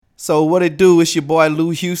So what it do, it's your boy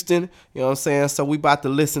Lou Houston, you know what I'm saying? So we about to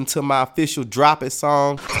listen to my official Drop It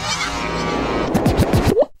song.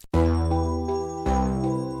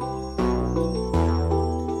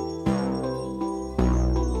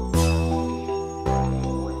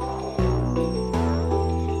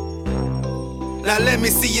 Now let me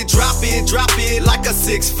see you drop it like a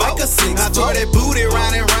 6'4". I throw that booty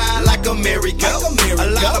round and round like a merry-go. A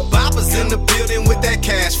lot of boppers in the building with that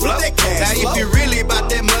cash flow. Now if you really about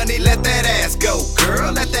that money, let that ass go,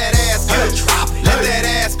 girl. Let that ass go. Let that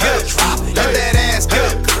ass go. Let that ass go.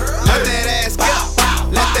 Let that ass go.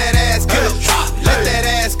 Let that ass go. Let that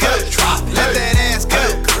ass go. Let that ass go.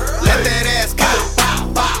 Let that ass go.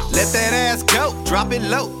 Let that ass go. Drop it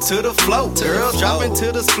low to the floor, girl. Drop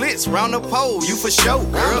into the splits round the pole. You for sure,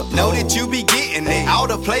 girl. Know that you be getting it. All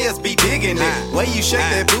the players be digging it. Way you shake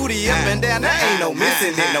that booty up and down, there ain't no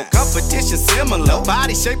missing it. No competition similar.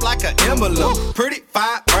 Body shaped like an emblem. Pretty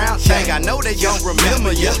fine brown thing. I know they don't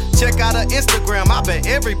remember ya. Check out her Instagram. I bet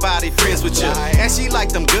everybody friends with ya. And she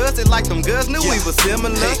like them goods, and like them goods knew we was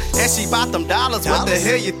similar. And she bought them dollars. What the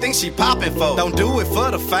hell you think she popping for? Don't do it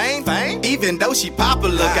for the fame. Even though she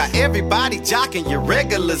popular, got everybody jocking you.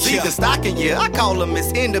 Regulars even stocking you. I call them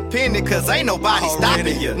Miss Independent, cause ain't nobody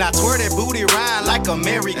stopping you. Now twerk that booty round like a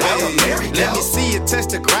merry-go. Let me see you touch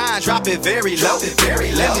the grind, drop it very low.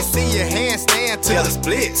 Let me see your handstand to the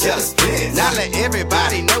split. Now let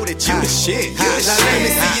everybody know that you the shit. Now let me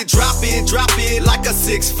see you drop it like a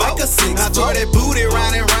 6'4". I throw that booty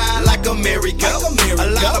round and round like a merry-go. A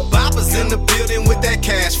lot of boppers in the building with that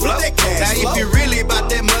cash flow. Now if you really about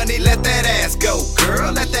that money, let that ass go,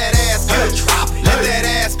 girl. Let that ass go. Let that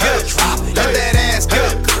ass go. Let that ass go.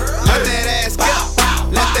 Let that ass go.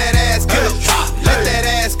 Let that ass go. Let that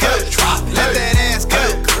ass go. Let that ass go.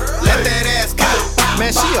 Let that ass go.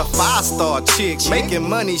 Man, she a 5-star chick, making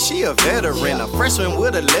money, she a veteran. A freshman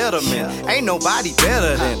with a letterman, ain't nobody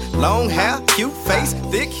better than. Long hair, cute face,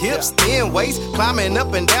 thick hips, thin waist. Climbing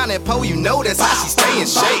up and down that pole, you know that's how she stay in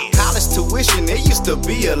shape. College tuition, it used to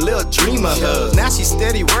be a little dream of hers. Now she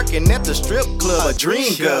steady working at the strip club, a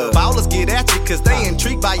dream girl. Ballers get at you cause they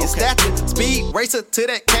intrigued by your stature. Speed racer to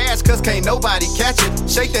that cash cause can't nobody catch it.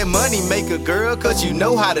 Shake that money maker, girl, cause you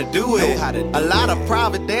know how to do it. A lot of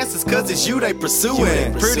private dancers cause it's you they pursuing.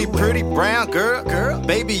 Pretty brown girl,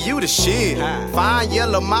 baby you the shit. Fine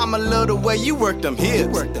yellow mama, love the way you work them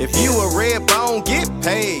hips. If you a red bone, get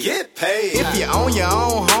paid. If you own your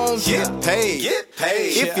own home, get paid.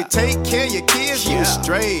 If you take care of your kids, you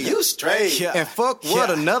straight. And fuck what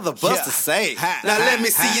another buster say. Now let me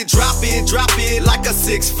see you drop it like a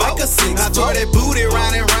 6'4". I throw that booty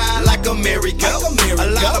round and round like a merry-go. A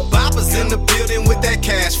lot of boppers in the building with that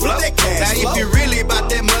cash flow. Now if you really about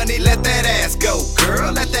that money, let that ass go,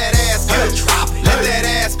 girl. Let that ass go. Let that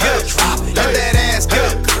ass go. Let that ass go.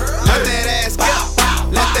 Let that ass go.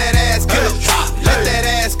 Let that ass go. Let that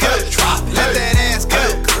ass go. Let that ass go.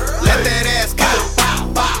 Let that ass go.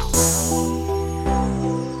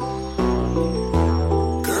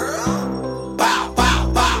 Girl. Bow,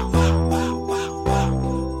 bow, bow.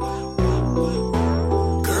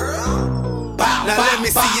 Girl. Bow. Now let me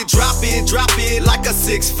see you drop it like a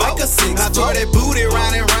 6'4". I throw that booty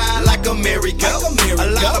round and round like a merry-go. A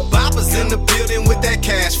lot of boppers in the building with that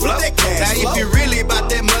cash flow. Now if you really about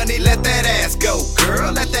that